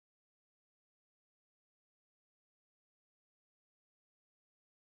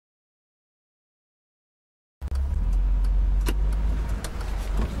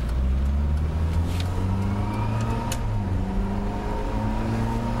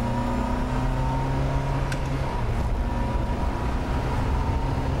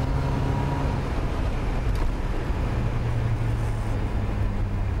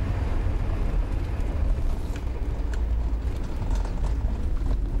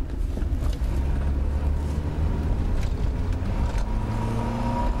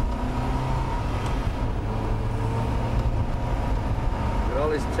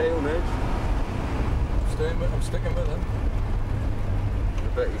I'm sticking with him.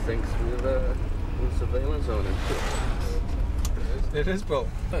 I bet he thinks we've got surveillance on him. It is, Bill.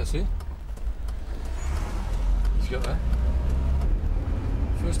 Let's see. He's got that.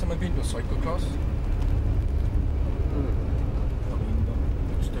 First time I've been to a cyclo-cross. I mean,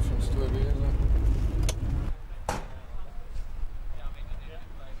 much difference to it, isn't there?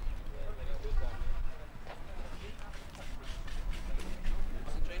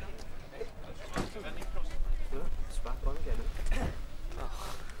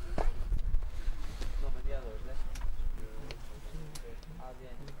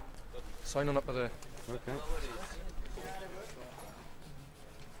 Signing up for the... Okay.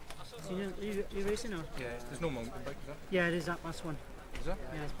 So you racing or? Yeah, there's no mountain bike, is there? Yeah, it is that last one. Is there?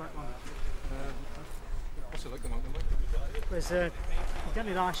 Yeah, it's back one. What's it like, the mountain bike? It was, he done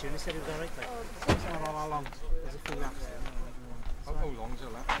it last year and he said it was alright, like, it's not all that long. There's a few laps. How long is it a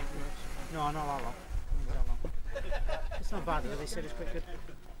lap? No, not all long. It's not bad though, they said it's quite good.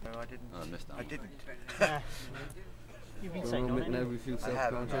 No, I didn't. I missed that. I didn't. You've been cycling, haven't you? We feel I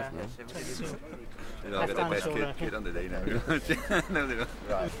have. self-conscious now. You know, I've got the best kid on the day now. No, they don't.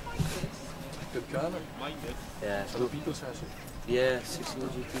 Right. Good car, then. Yeah, So the Beetle session. yeah, 16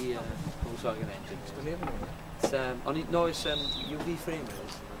 GT Volkswagen engine. What's the name of it? It's UV frame it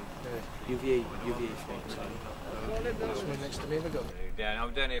is. UVA frame, sorry. This one next to me, we got. Down.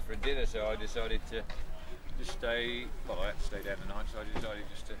 I'm down here for a dinner, so I decided to stay. Well, I had to stay down the night, so I decided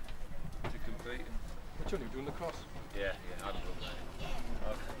just to compete. And What you only doing the cross? yeah, I'm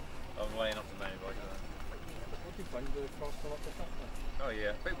laying up the main bike. What do you find the cross a lot different? Oh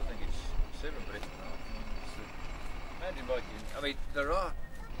yeah, people think it's similar, but it's not. Mountain biking. I mean, there are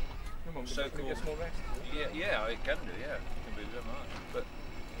Your mountain so bike cool. gets more rest. Yeah, it can do. Yeah, it can be very much. But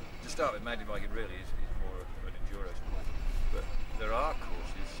to start with, mountain biking really is more of an enduro sport. But there are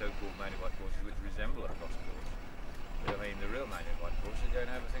courses, so-called mountain bike courses, which resemble a cross course. But, I mean, the real mountain bike courses are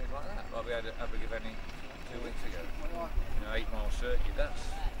going over things like that. Like we had at Abergavenny 2 weeks ago. 8-mile circuit. That's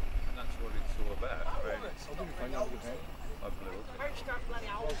what it's all about. Right? How did you find out with him? I blew up. Thought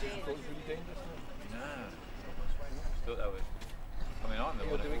it was really dangerous. No. Thought that was. I mean, I'm the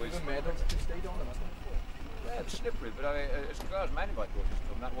one who always. Even medals if you stayed on them, I think. Yeah, it's slippery, but I mean, as far as mountain bike courses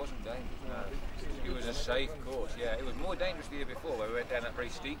come, that wasn't dangerous. No. It was a safe course. Yeah, it was more dangerous the year before, where we went down that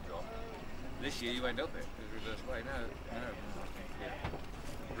very steep drop. This year you went up it. It was reverse way. No. I think,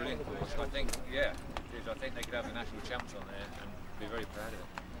 yeah. Brilliant course. I think, yeah, it is. I think they could have the national champs on there and be very proud of it.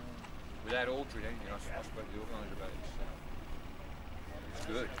 Without altering anything, I spoke to the organiser about it. So it's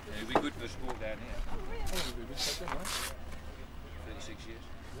good. And it'll be good for the sport down here. Oh, you've been cycling, right? 36 years.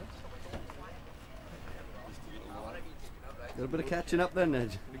 Got a bit of catching up then,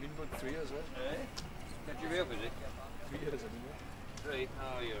 Ned. You've been about 3 years, right? Can't you be up, is it? 3 years, I mean. 3?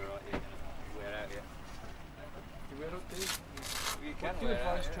 Oh, you're right. You're going to wear out, yeah. You wear out these? You can Do you wear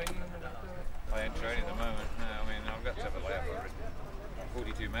out. advise training and that? I ain't training at the moment. No, I mean, I've got to have a layup already.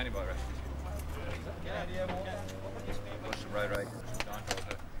 42 mountain bike races. Got some road races, some time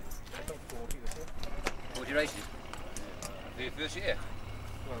trials. I've done 40 this year. 40 races? For your first year?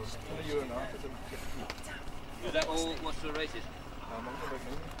 Well, it's in a year and a half, I did 50. Is that all? What's the races? Mountain bike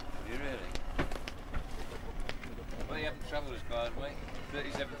mainly. Have you really? Well, you haven't travelled as far as me.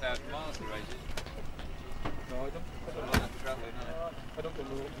 37,000 miles for races. No, I don't. That's a lot of travelling, isn't it? I don't go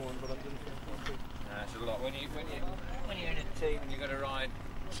more than 150. No, it's a lot. When you're in a team and you've got to ride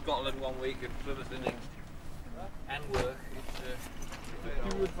Scotland 1 week and Plymouth the next, and work, it's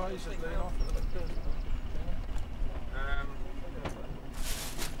Do you advise us laying off at the winter?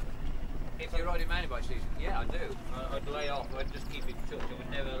 if you're riding mountain bike season, yeah, I do. I'd lay off. I'd just keep in touch. I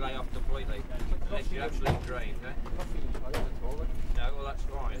would never lay off completely unless you're absolutely drained. Eh? Not feeling tired at all, like. No, well that's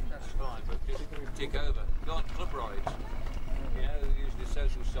fine. That's fine. But just tick over. Go on club rides. You know, use the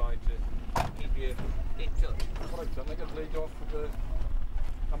social side to keep you in touch. What I've done, like I've laid off with the.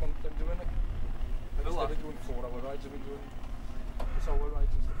 I'm doing it. Instead of doing 4-hour rides, I've been doing 6-hour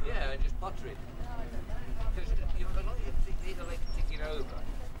rides and stuff. Yeah, and just butter it. Because as long as you need a leg ticking over,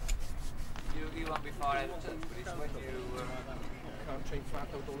 you won't be far out of touch. But it's when you Can't train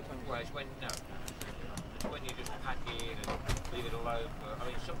flat out all the time. well, it's when when you just pack in and leave it alone. I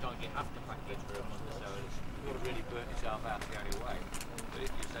mean, sometimes you have to pack in for a month or so. You've got to really burn yourself out the only way. But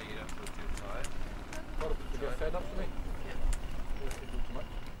if you say you don't feel too tired, A lot of people get fed up to me. Too much.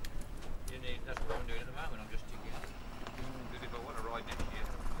 you need. That's what I'm doing at the moment. I'm just ticking up. Because if I want to ride next year,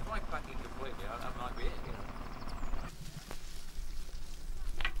 if I pack in completely, that might be it. You know.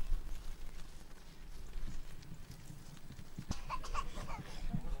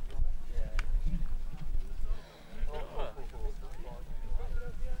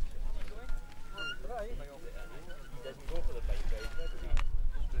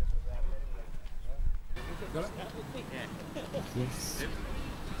 Got it? Yes.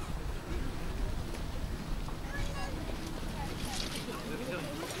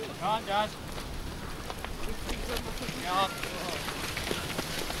 Come on, Dad. Come on.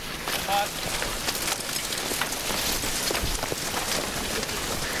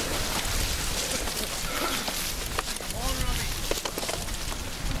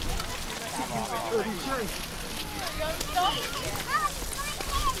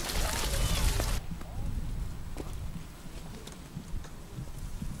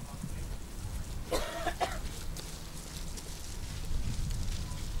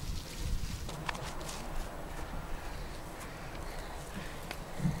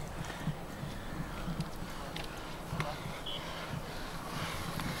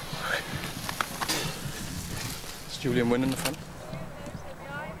 It's Julian Winn in the front.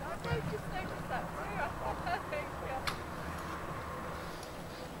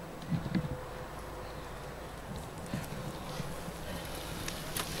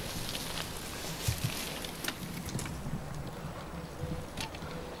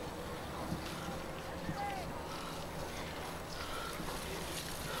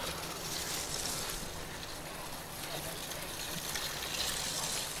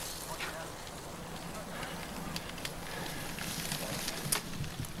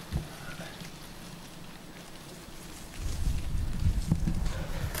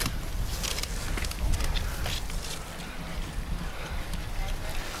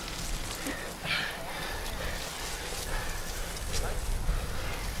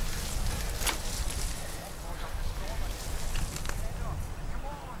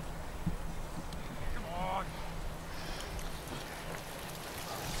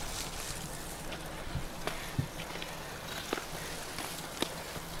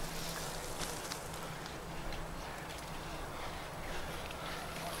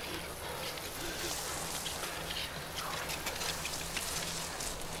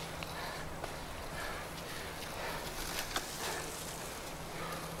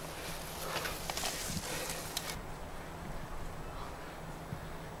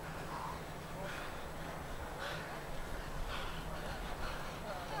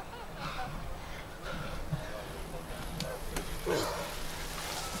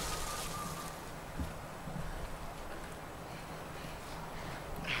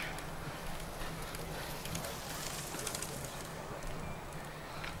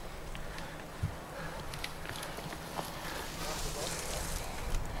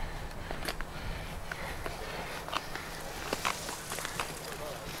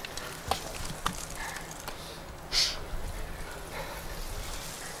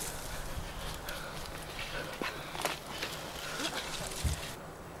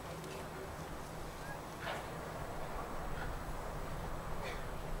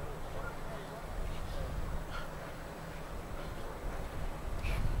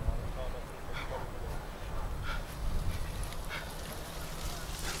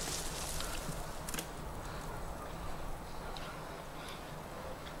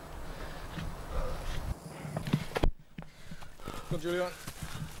 Go Julian.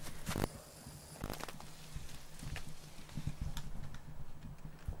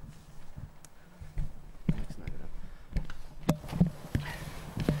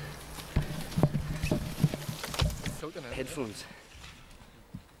 Headphones.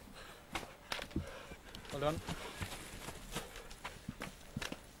 Well done.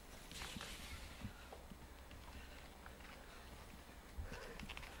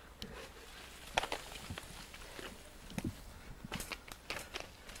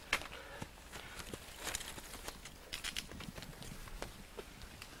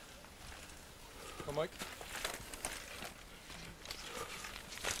 Come Mike.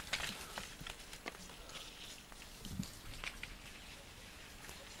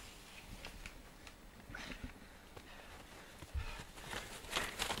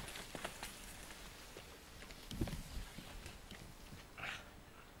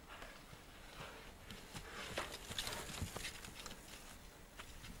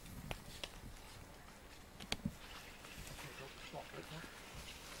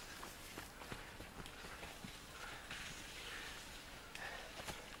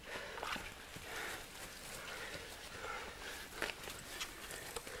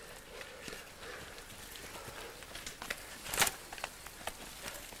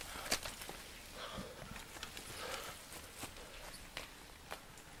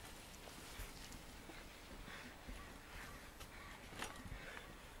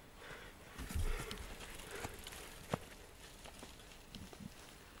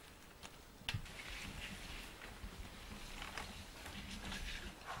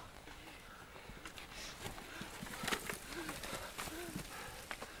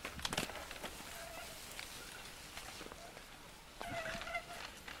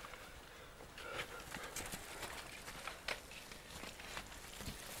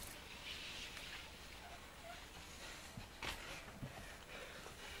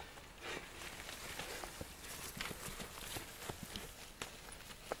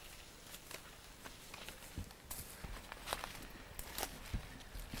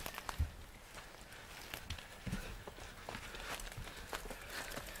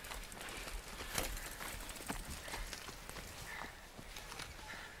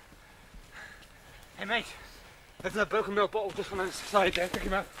 mate. There's a broken milk bottle just on the side there. Pick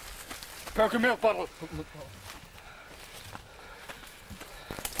him up. Broken milk bottle.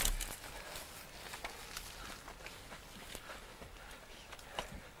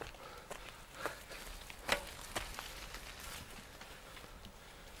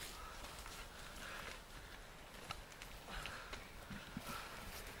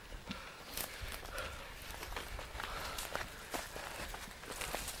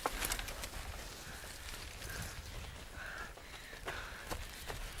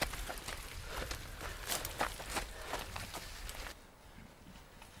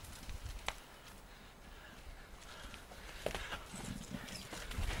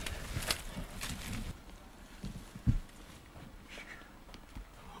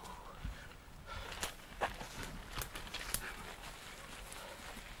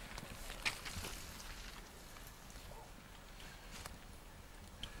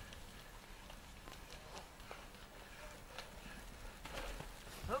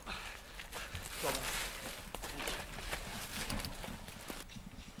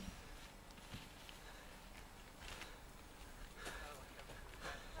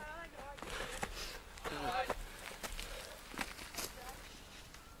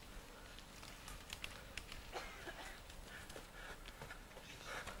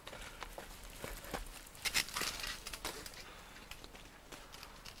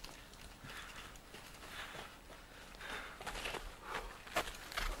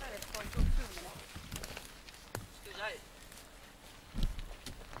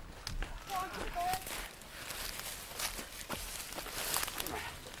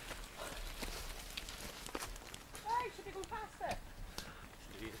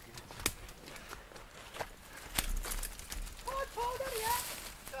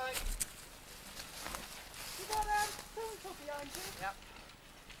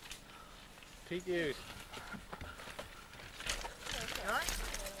 Pete Hughes. Alright?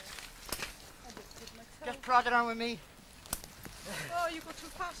 Just prod it on with me. Oh, you go too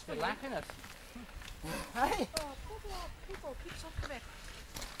fast for You're me. lacking it. Hey? Oh, people, keep something in.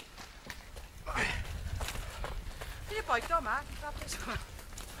 Get your bike down, man. Grab this one.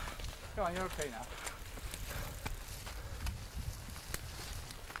 Go on, you're okay now.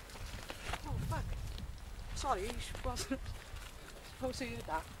 Oh, fuck. Sorry, you wasn't supposed to do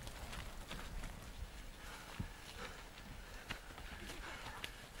that.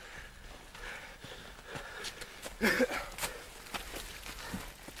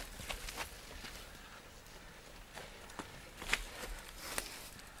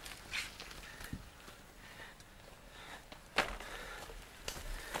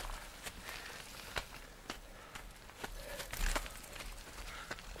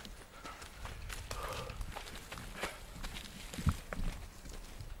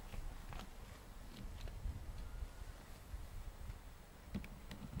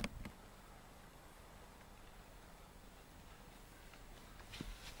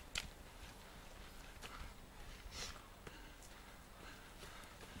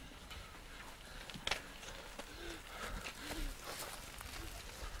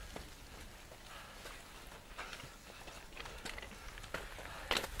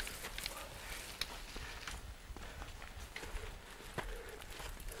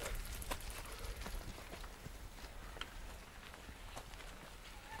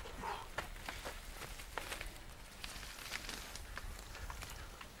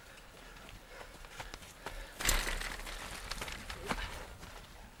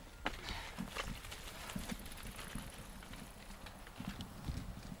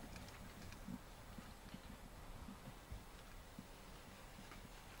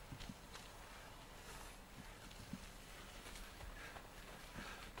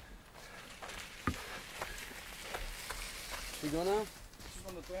 You go now? Just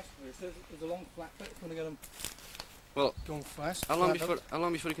on the breast there. There's a long flat bit. If you want to get him Well, going fast. how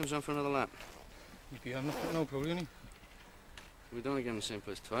long before he comes on for another lap? You'd be having no problem, you We don't want to get him in the same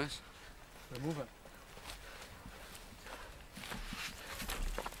place twice. remove it.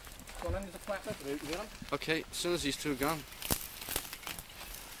 Go on then, there's a flat bit there. You get him? Okay, as soon as these two are gone.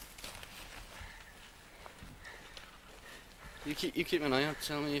 You keep an eye out.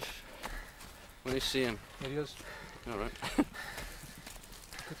 Tell me if when you see him. There he is. All right.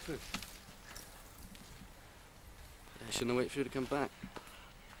 Good through. I shouldn't wait for you to come back.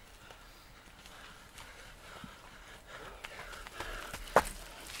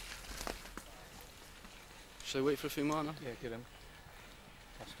 Should I wait for a few more now? Yeah, get him.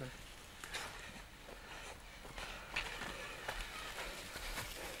 That's good.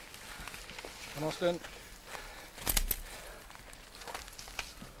 Come on, Austin.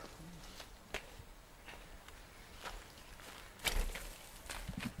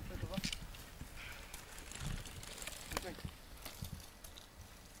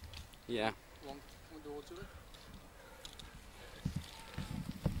 Yeah. One door to it.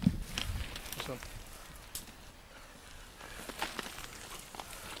 This one.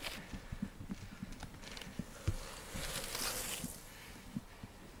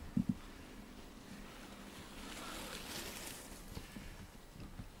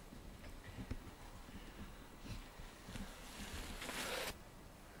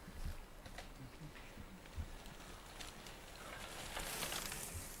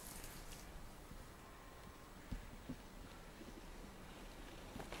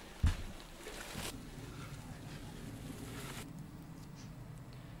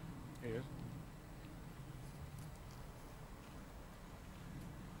 Here he is.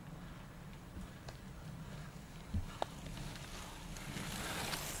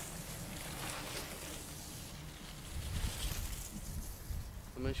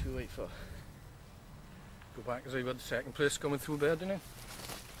 How much should we wait for? Go back as I had the second place coming through there, didn't you?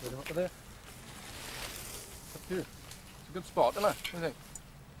 Right up to there. Up here. It's a good spot, isn't it? What do you think?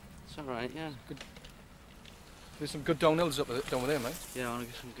 It's alright, yeah. There's some good downhills up down there, mate. Yeah, I want to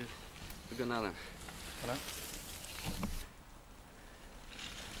get some good now then. Hello?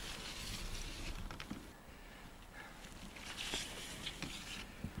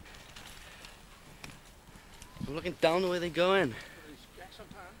 I'm looking down the way they're going.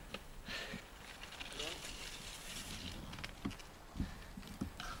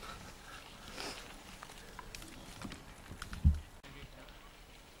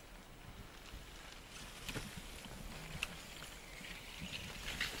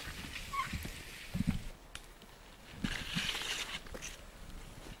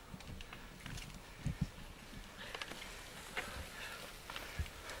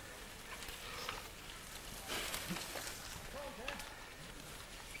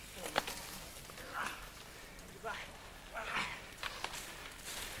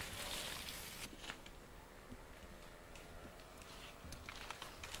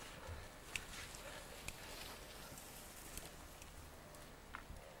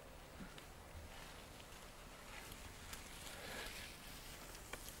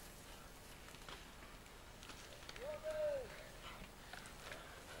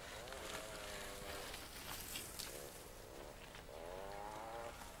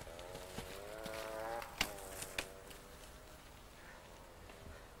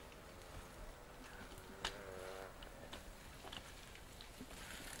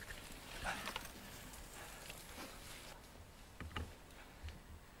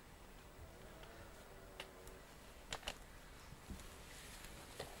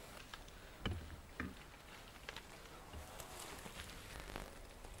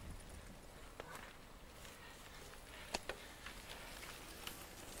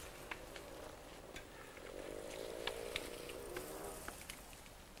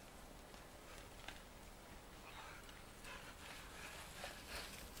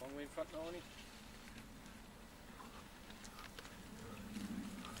 Long way in front now, Annie.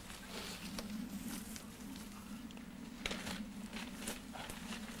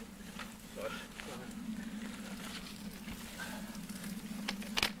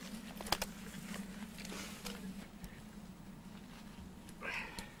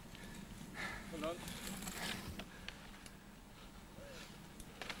 Hold on.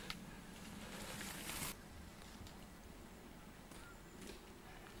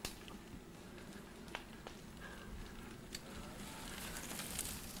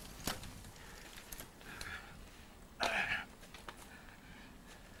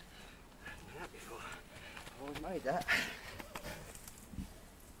 Always made that.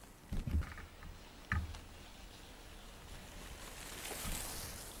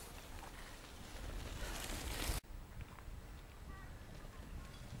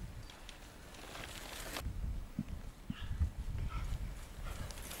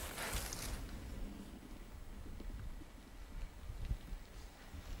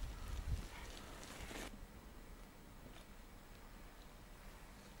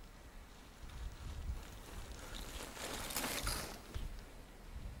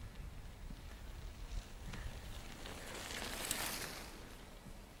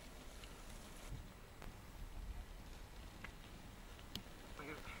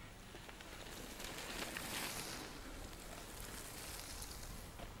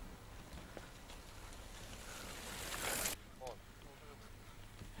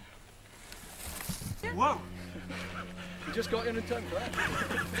 Whoa! You just got in time for that.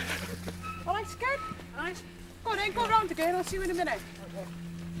 Well, I'm scared. Go on then, go round again. I'll see you in a minute.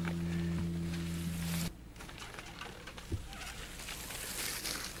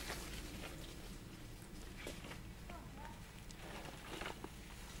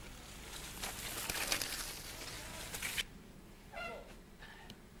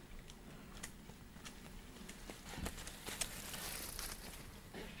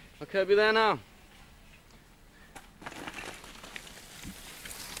 Okay, I'll be there now.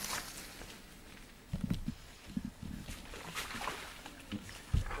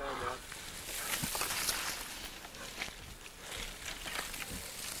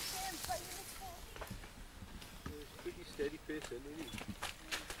 Pretty steady pace, isn't he?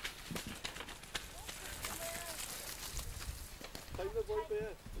 Time the boy there.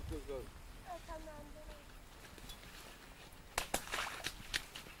 It goes down.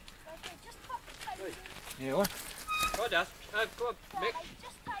 Yeah, what? Go on, Dad. Go on, Mick.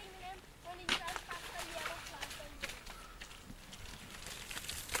 Just timing him when he drives past the yellow flag.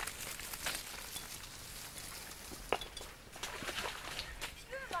 He's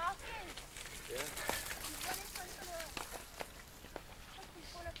been marking. Yeah. He's running in front of the... He's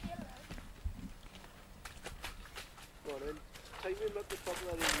going up here now. Go on then. Time him at the top of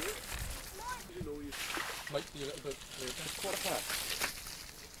that area. You know you... Might be a little bit later. It's quarter past.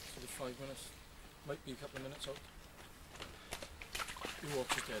 So 5 minutes. Might be a couple of minutes out. He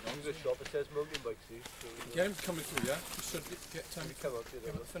walks his dead on. There's a shop that says mountain bikes here. So get him coming through, yeah? You should get time to come out here.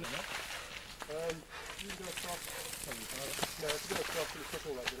 Finish up. You're going to cross. No, it's going to cross to the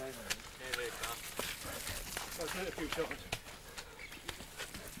football like today. Yeah, there you go. I've done a few shots.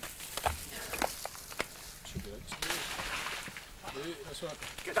 Should be right. That's right.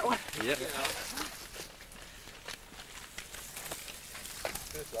 Get that one. Yep.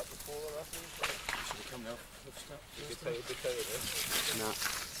 There's that before or after. Should have come now. You can tell a bit better there. Nah.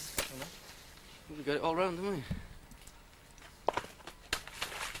 We got it all round, didn't we?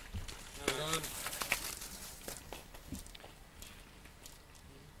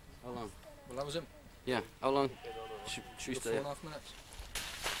 How long? Well, that was him. Yeah, how long? Should we stay? 4.5 minutes.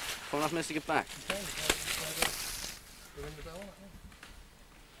 4.5 minutes to get back. Okay, you ring the bell,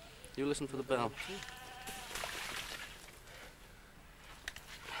 You listen for the bell.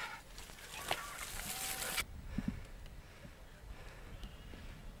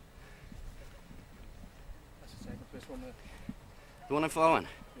 That's the second place one there. The one I'm following?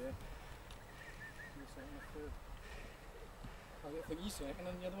 Yeah. The second or third. I think he's second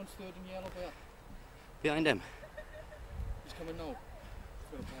and the other one's third in yellow there. Behind him. He's coming now.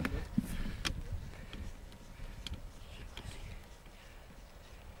 Third time good.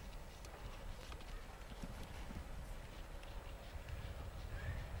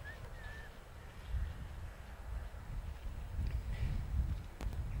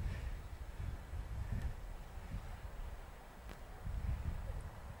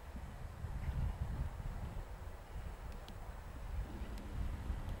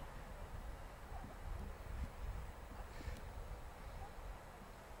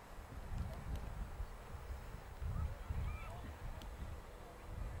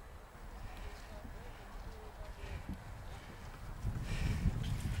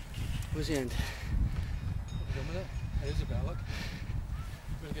 Where's the end? Done with it? There's a bell, look.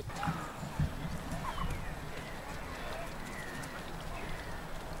 We'll get...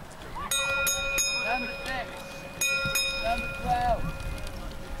 Number 6. Number 12.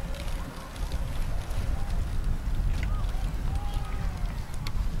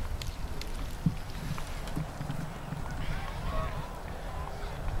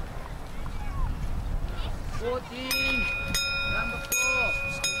 Number 4.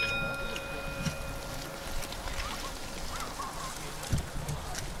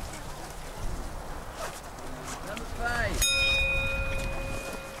 Number 5.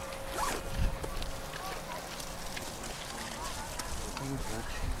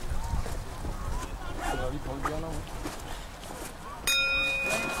 Well, you probably be on over.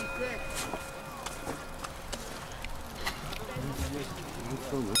 26.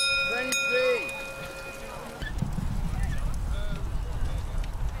 23.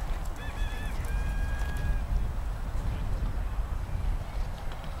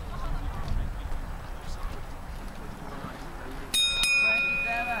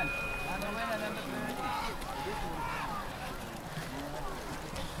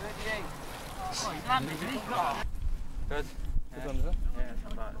 Good. Good one, is it? Yeah,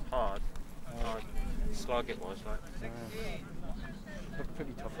 it's hard. Hard slog it was like. Looked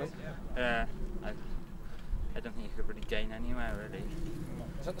pretty tough, right? Yeah, I don't think you could really gain anywhere really.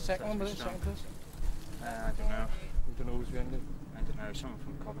 Is that the second one? Was it second place? I don't know. We don't know who's behind it. I don't know. Someone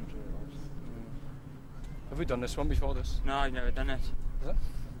from Coventry it was. Have we done this one before this? No, I've never done it. Is it?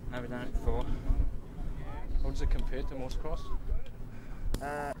 Never done it before. How does it compare to most cross?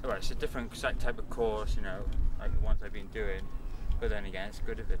 Well, it's a different type of course, you know, like the ones I've been doing. But then again, it's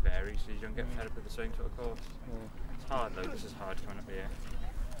good if it varies, so you don't get fed up with the same sort of course. It's hard though. This is hard coming up here.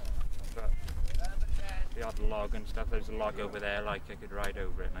 But the odd log and stuff. There's a log over there, like I could ride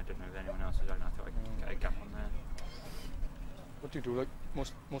over it, and I don't know if anyone else is on. I thought I could get a gap on there. What do you do? Like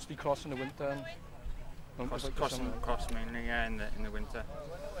mostly cross in the winter? And Cross mainly, yeah, in the winter.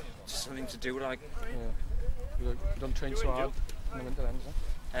 Just something to do, like. Yeah. You don't train so hard in the winter then, is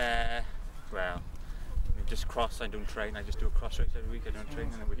it? Well, just cross. I don't train. I just do a cross race every week. I don't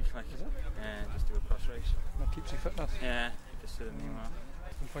train in a week, like. Yeah, just do a cross race. That keeps you fitness. Yeah, just so that you are.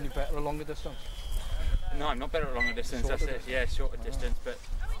 You find you better a longer distance? No, I'm not better at longer distance. That's it. Yeah, shorter distance. But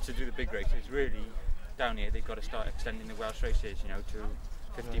to do the big races, really, down here they've got to start extending the Welsh races, you know, to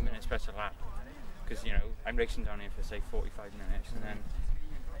 15 minutes per lap. Because you know, I'm racing down here for say 45 minutes, and then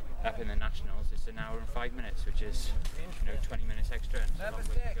up in the nationals it's an hour and 5 minutes, which is, you know, 20 minutes extra, and it's a long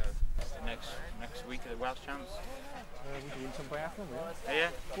way to go. Next week at the Welsh Champs. We're doing some biathlon, really? Yeah.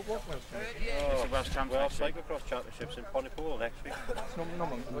 What Welsh Champs? It's the Welsh Champs. Welsh Cyclo-cross Championships in Pontypool next week. It's not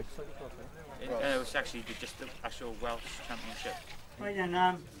like Cyclo-cross, It was actually just the actual Welsh Championship. Right then,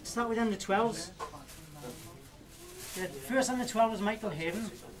 start with under 12s. The first under 12 was Michael Haven,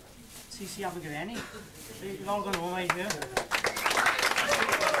 CC Abergavenny. You've all gone home right here.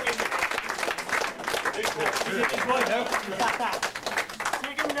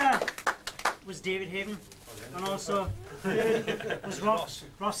 Second was David Haven, and also third was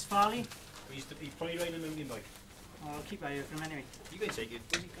Ross Farley. He's probably riding a mountain bike. I'll keep eye out for him anyway. You can take it.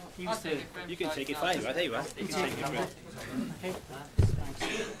 He was third. You can take it fine, right? There you are. You can take it. Okay, thanks.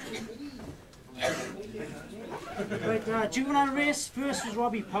 Right, juvenile race, first was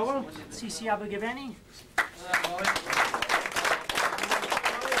Robbie Powell, CC Abergavenny.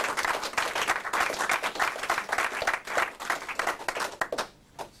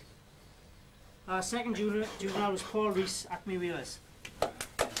 Second juvenile was Paul Rees, Acme Wheelers.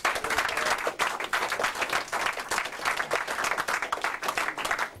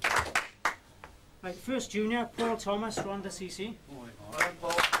 Right, first junior, Paul Thomas, Ronda CC.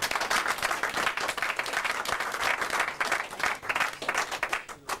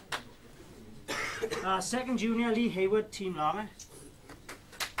 Second junior, Lee Hayward, Team Lama.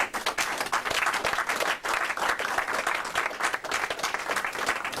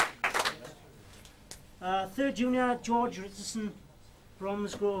 Third junior, George Richardson,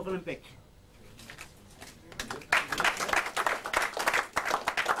 Bromsgrove Olympic.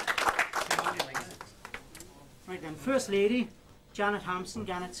 Right then, first lady, Janet Hampson,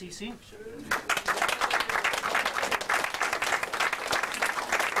 Gannett CC.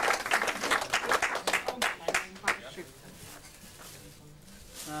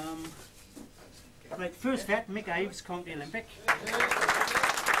 Right, first vet, Mick Ives, County Olympic.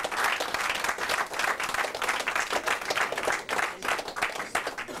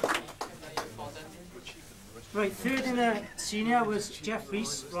 Right, third in the senior was Jeff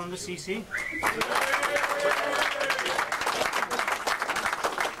Rees, Ronda CC.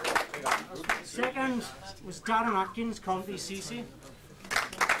 Second was Darren Atkins, County CC.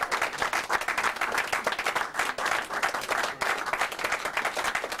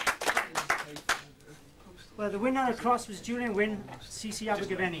 Well, the winner of the cross was Julian Winn, CC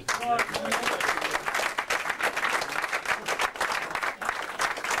Abergavenny.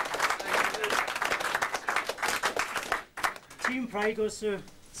 Team pride goes to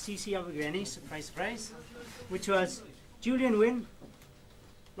CC Abergavenny, surprise, surprise, which was Julian Winn,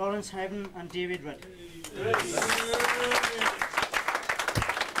 Lawrence Heaven, and David Rudd.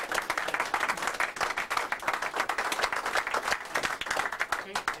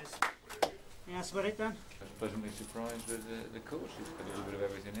 That's about it then. I was pleasantly surprised with the course. It's got a little bit of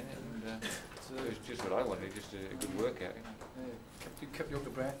everything in it, and it was just what I wanted, just a good workout. You know. You kept you up the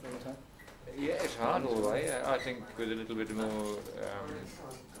breath all the time? Yeah, it's hard all the way. I think with a little bit more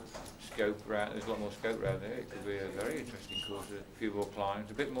scope around, there's a lot more scope around there. It could be a very interesting course. A few more climbs,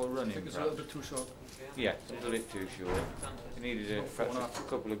 a bit more running. I think it's a little bit too short. Yeah, a little bit too short. It needed perhaps a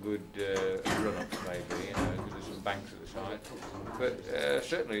couple of good run-ups maybe, you know, because there's some banks at the side. But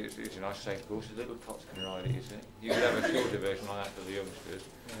certainly it's a nice safe course. The little tots can ride it, you see. You could have a shorter version like that for the youngsters.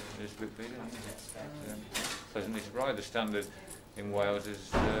 And it's a bit bigger. Pleasantly surprised. The standard in Wales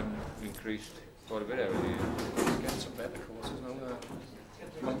has increased quite a bit over the years. Getting some better courses now.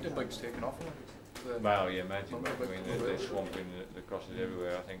 Mountain bikes taken off. Well, yeah, mountain bike. I mean, they're swamping the crosses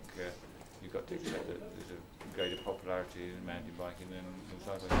everywhere. I think you've got to accept that there's a greater popularity in mountain biking than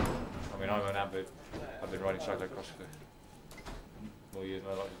cycling. I mean, I'm an avid. I've been riding cyclo-cross for more years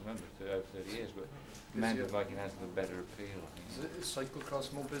than I like to remember, over 30 years. But mountain biking has the better appeal, I think. Is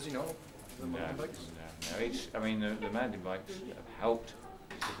cyclo-cross more busy now than mountain bikes? No. I mean, the mountain bikes have helped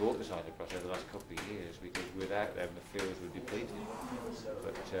support the cyclo-cross over the last couple of years, because without them the fields were depleted.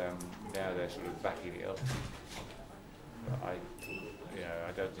 But now they're sort of backing it up. But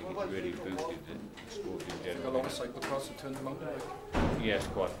I don't think it's really boosted the sport in general. A lot of cyclo-cross have turned them out, like. Yes,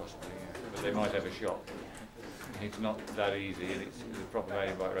 quite possibly, yeah. But they might have a shot. It's not that easy, and it's, the proper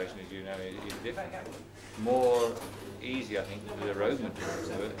mountain bike racing, as you know, is different. More easy, I think, for the roadmen to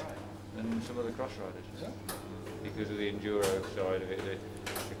do it than some of the cross riders. Because of the enduro side of it,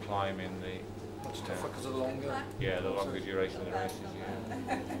 the climbing, the... Much tougher because of the longer... Yeah, the longer duration of the races,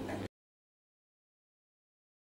 yeah.